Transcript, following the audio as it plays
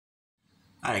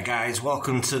Hi guys,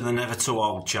 welcome to the Never Too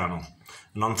Old channel,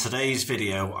 and on today's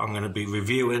video I'm going to be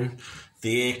reviewing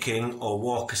the Air or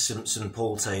Walker Simpson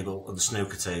pool table or the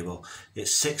snooker table.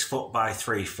 It's 6 foot by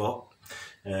 3 foot.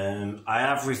 I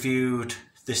have reviewed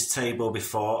this table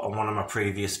before on one of my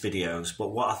previous videos, but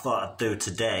what I thought I'd do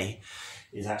today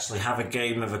is actually have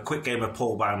a quick game of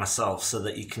pool by myself so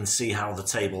that you can see how the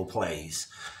table plays.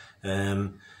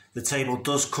 The table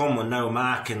does come with no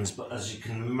markings, but as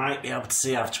you might be able to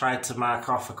see, I've tried to mark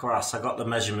off across. I got the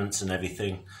measurements and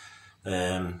everything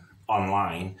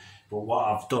online, but what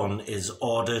I've done is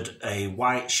ordered a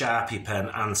white Sharpie pen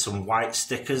and some white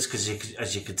stickers because,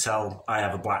 as you could tell, I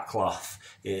have a black cloth.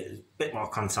 It's a bit more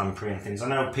contemporary and things. I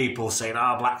know people saying,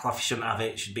 "Oh, black cloth, you shouldn't have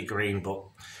it, it should be green," but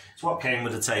it's what came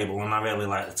with the table, and I really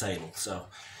like the table. So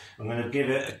I'm going to give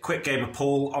it a quick game of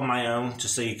pool on my own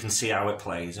just so you can see how it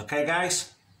plays. Okay,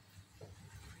 guys?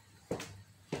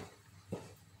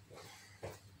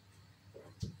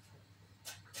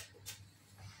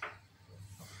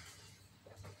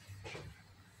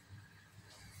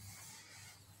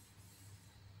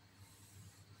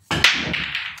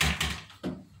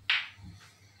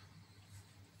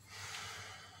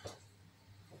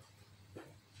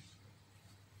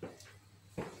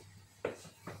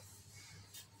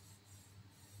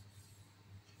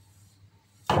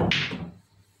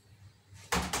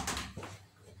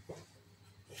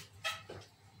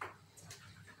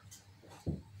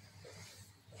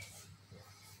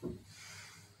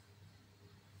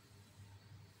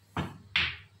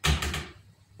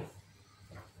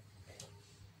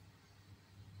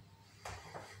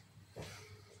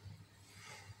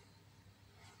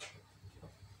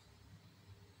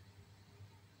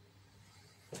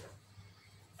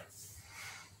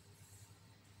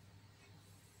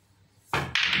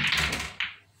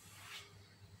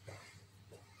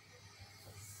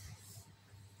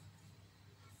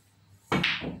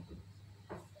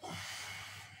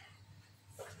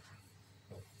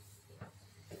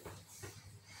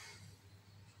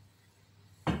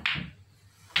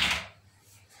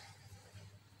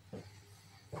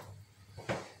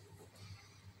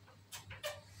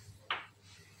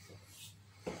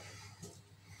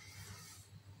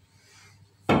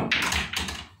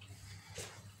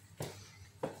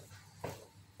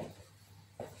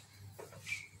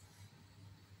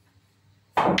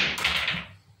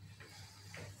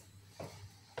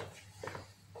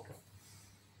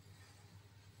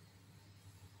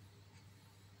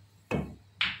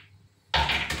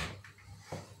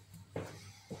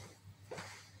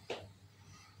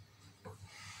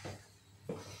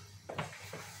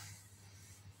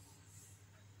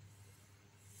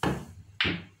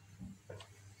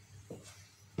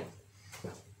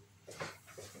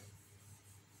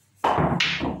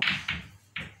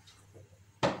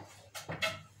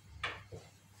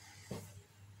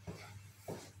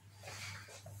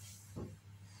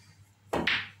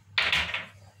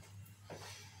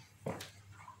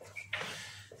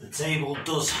 The table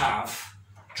does have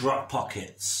drop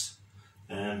pockets,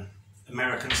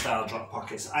 American style drop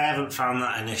pockets. I haven't found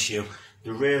that an issue.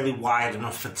 They're really wide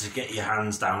enough to get your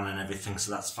hands down and everything,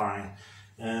 so that's fine.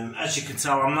 As you can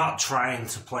tell, I'm not trying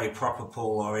to play proper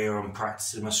pool or here I'm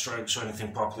practicing my strokes or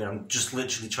anything properly. I'm just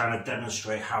literally trying to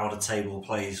demonstrate how the table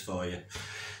plays for you.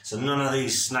 So none of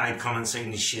these snide comments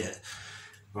saying this shit.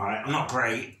 Right, I'm not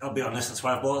great, I'll be honest, that's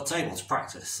why I bought a table, to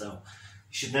practice. So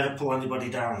you should never pull anybody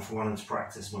down for wanting to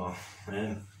practice more.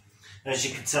 As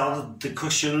you can tell, the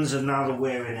cushions are now they're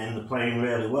wearing in, they're playing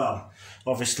really well.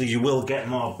 Obviously you will get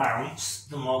more bounce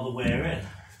the more they wear in.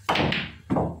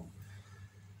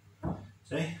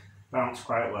 See? Bounce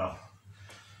quite well.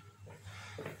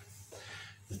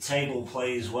 The table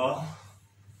plays well.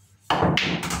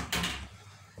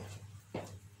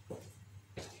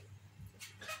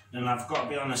 And I've got to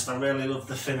be honest, I really love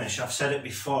the finish. I've said it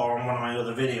before on one of my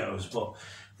other videos, but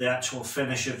the actual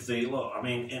finish of the look, I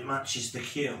mean, it matches the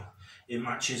cue. It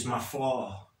matches my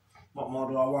floor. What more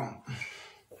do I want?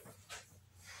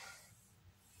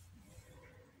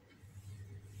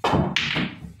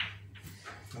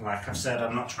 Like I've said,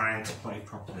 I'm not trying to play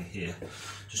properly here.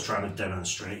 Just trying to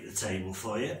demonstrate the table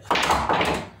for you.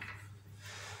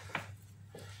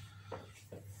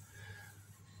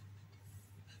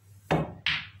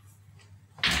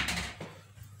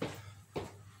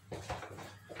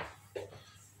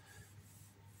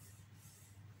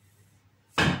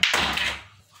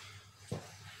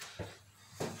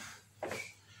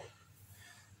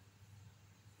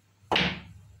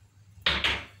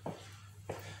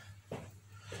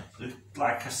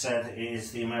 Like I said,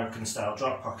 is the American style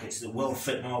drop pockets that will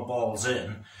fit more balls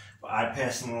in, but I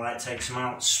personally like to take some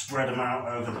out, spread them out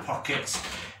over the pockets,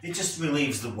 It just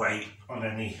relieves the weight on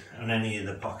any of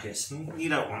the pockets. And you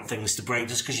don't want things to break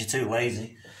just because you're too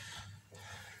lazy.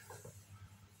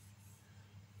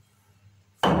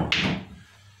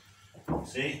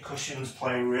 See, cushions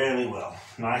play really well.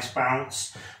 Nice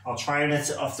bounce. I'll try and hit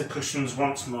it off the cushions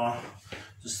once more,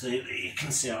 just so that you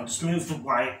can see. I'll just move the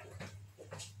white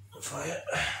for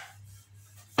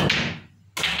you.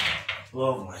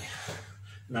 Lovely.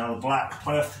 Now the black,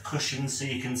 play off the cushions so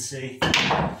you can see.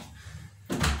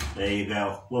 There you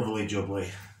go. Lovely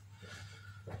jubbly.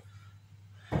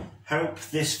 Hope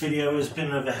this video has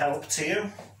been of a help to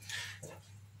you.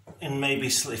 And maybe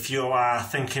if you are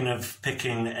thinking of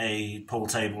picking a pool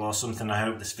table or something, I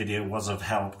hope this video was of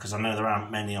help, because I know there aren't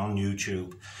many on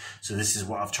YouTube. So this is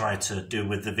what I've tried to do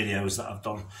with the videos that I've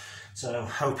done. So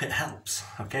hope it helps.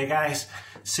 Okay guys,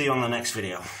 see you on the next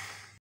video.